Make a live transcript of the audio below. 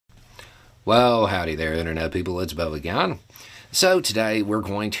Well, howdy there, Internet people. It's Bo again. So, today we're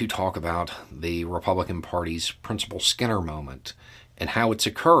going to talk about the Republican Party's Principal Skinner moment and how it's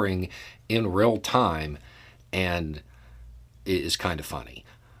occurring in real time, and it is kind of funny.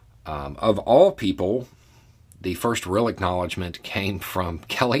 Of all people, the first real acknowledgement came from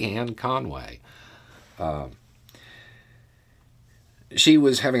Kellyanne Conway. She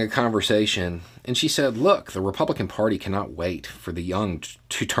was having a conversation, and she said, look, the Republican Party cannot wait for the young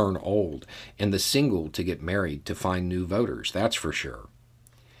to turn old and the single to get married to find new voters, that's for sure.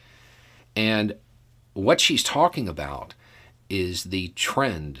 And what she's talking about is the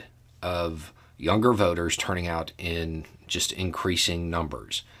trend of younger voters turning out in just increasing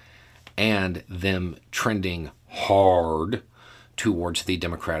numbers and them trending hard towards the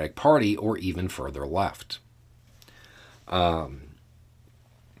Democratic Party or even further left.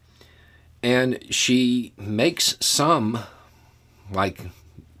 And she makes some,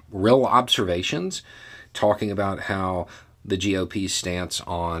 real observations, talking about how the GOP's stance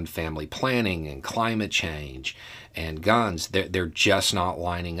on family planning and climate change and guns, they're just not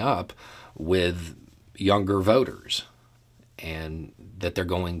lining up with younger voters, and that they're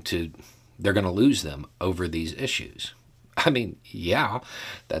going to lose them over these issues. I mean, yeah,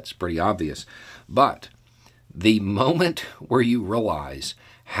 that's pretty obvious. But the moment where you realize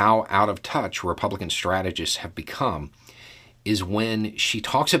how out of touch Republican strategists have become is when she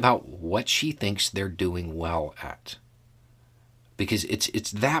talks about what she thinks they're doing well at. Because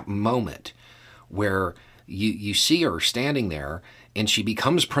it's that moment where you see her standing there and she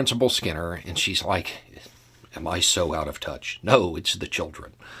becomes Principal Skinner and she's like, am I so out of touch? No, it's the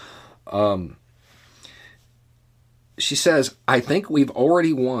children. She says, I think we've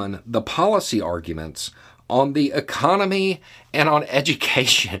already won the policy arguments on the economy and on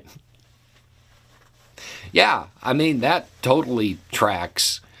education. Yeah, I mean, that totally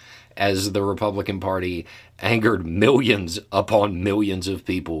tracks as the Republican Party angered millions upon millions of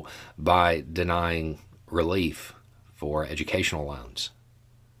people by denying relief for educational loans,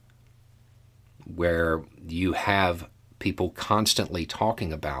 where you have people constantly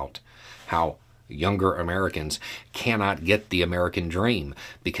talking about how younger Americans cannot get the American dream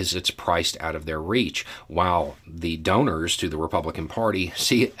because it's priced out of their reach, while the donors to the Republican Party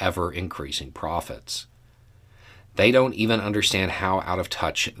see ever-increasing profits. They don't even understand how out of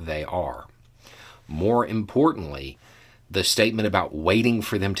touch they are. More importantly, the statement about waiting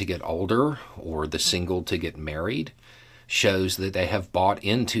for them to get older or the single to get married shows that they have bought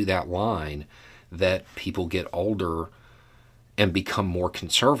into that line that people get older and become more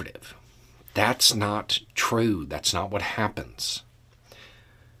conservative. That's not true. That's not what happens.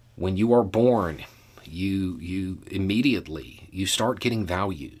 When you are born, you immediately, you start getting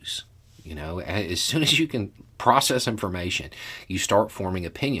values. You know, as soon as you can process information, you start forming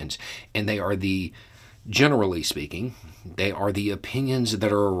opinions. And they are generally speaking, they are the opinions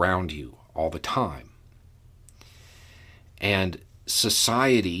that are around you all the time. And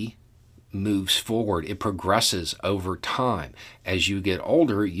society moves forward. It progresses over time. As you get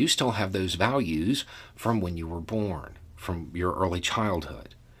older, you still have those values from when you were born, from your early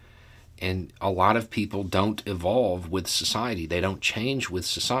childhood. And a lot of people don't evolve with society. They don't change with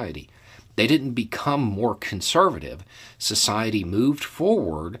society. They didn't become more conservative. Society moved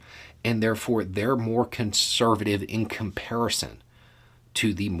forward, and therefore they're more conservative in comparison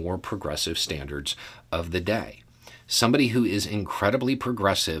to the more progressive standards of the day. Somebody who is incredibly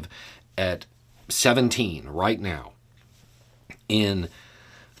progressive at 17 right now, in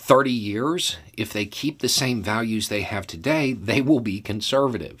 30 years, if they keep the same values they have today, they will be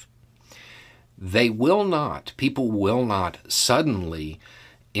conservative. People will not suddenly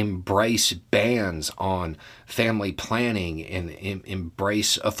embrace bans on family planning and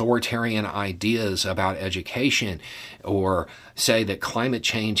embrace authoritarian ideas about education, or say that climate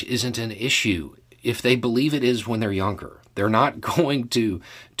change isn't an issue if they believe it is when they're younger. They're not going to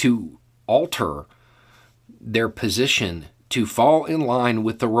alter their position to fall in line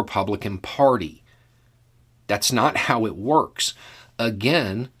with the Republican Party. That's not how it works.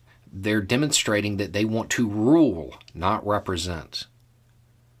 Again, they're demonstrating that they want to rule, not represent.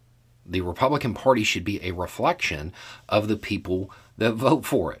 The Republican Party should be a reflection of the people that vote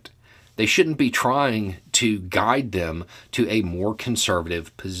for it. They shouldn't be trying to guide them to a more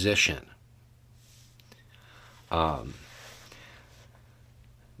conservative position.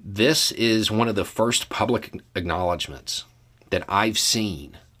 This is one of the first public acknowledgments that I've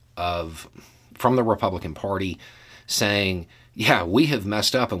seen from the Republican Party saying, yeah, we have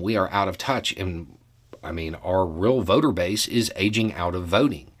messed up and we are out of touch. And I mean, our real voter base is aging out of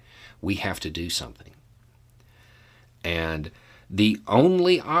voting. We have to do something. And the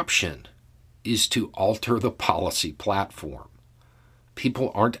only option is to alter the policy platform.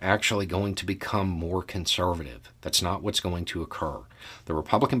 People aren't actually going to become more conservative. That's not what's going to occur. The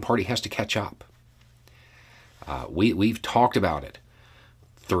Republican Party has to catch up. We've talked about it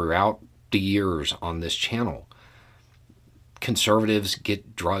throughout the years on this channel. Conservatives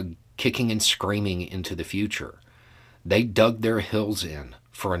get dragged kicking and screaming into the future. They dug their heels in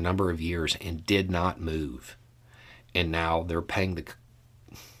for a number of years and did not move. And now they're paying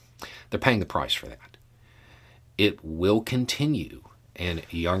the price for that. It will continue, and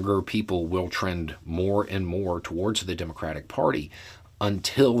younger people will trend more and more towards the Democratic Party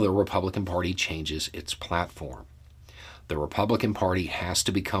until the Republican Party changes its platform. The Republican Party has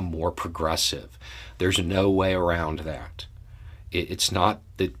to become more progressive. There's no way around that. It's not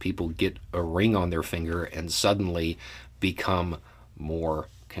that people get a ring on their finger and suddenly become more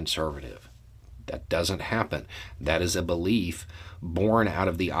conservative. That doesn't happen. That is a belief born out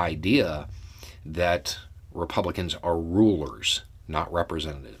of the idea that Republicans are rulers, not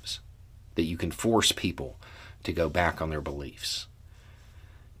representatives, that you can force people to go back on their beliefs.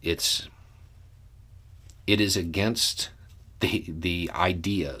 It is against the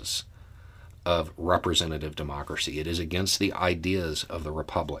ideas of representative democracy. It is against the ideas of the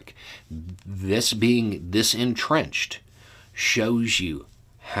republic. This being this entrenched shows you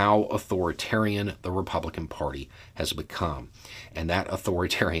how authoritarian the Republican Party has become. And that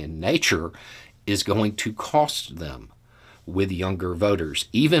authoritarian nature is going to cost them with younger voters.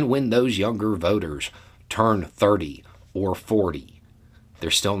 Even when those younger voters turn 30 or 40, they're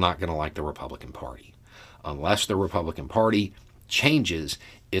still not going to like the Republican Party unless the Republican Party changes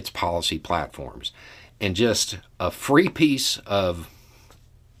its policy platforms. And just a free piece of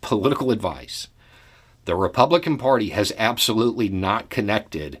political advice: the Republican Party has absolutely not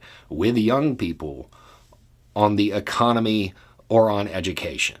connected with young people on the economy or on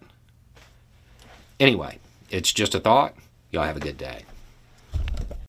education. Anyway, it's just a thought. Y'all have a good day.